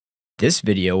This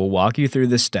video will walk you through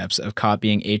the steps of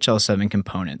copying HL7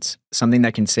 components, something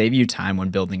that can save you time when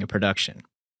building a production.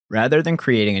 Rather than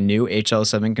creating a new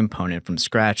HL7 component from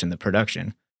scratch in the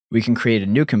production, we can create a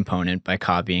new component by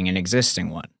copying an existing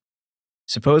one.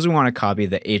 Suppose we want to copy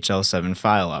the HL7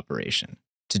 file operation.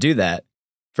 To do that,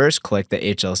 first click the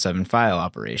HL7 file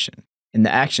operation. In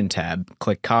the Action tab,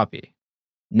 click Copy.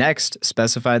 Next,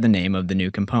 specify the name of the new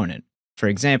component, for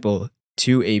example,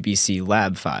 2ABC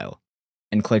lab file,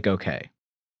 and click OK.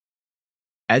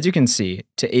 As you can see,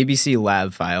 2ABC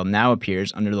lab file now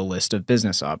appears under the list of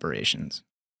business operations.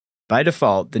 By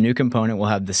default, the new component will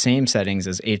have the same settings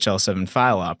as HL7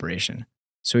 file operation,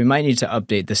 so we might need to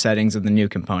update the settings of the new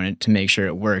component to make sure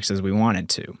it works as we want it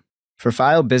to. For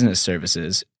file business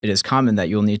services, it is common that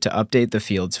you'll need to update the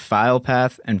fields file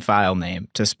path and file name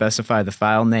to specify the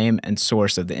file name and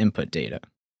source of the input data.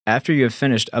 After you have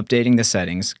finished updating the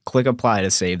settings, click Apply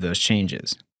to save those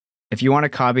changes. If you want to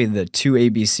copy the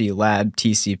 2ABC lab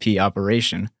TCP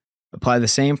operation, apply the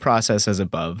same process as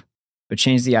above, but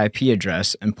change the IP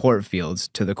address and port fields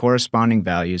to the corresponding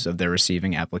values of their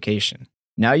receiving application.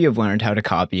 Now you have learned how to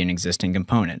copy an existing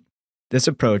component. This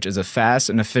approach is a fast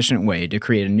and efficient way to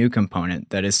create a new component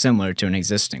that is similar to an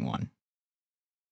existing one.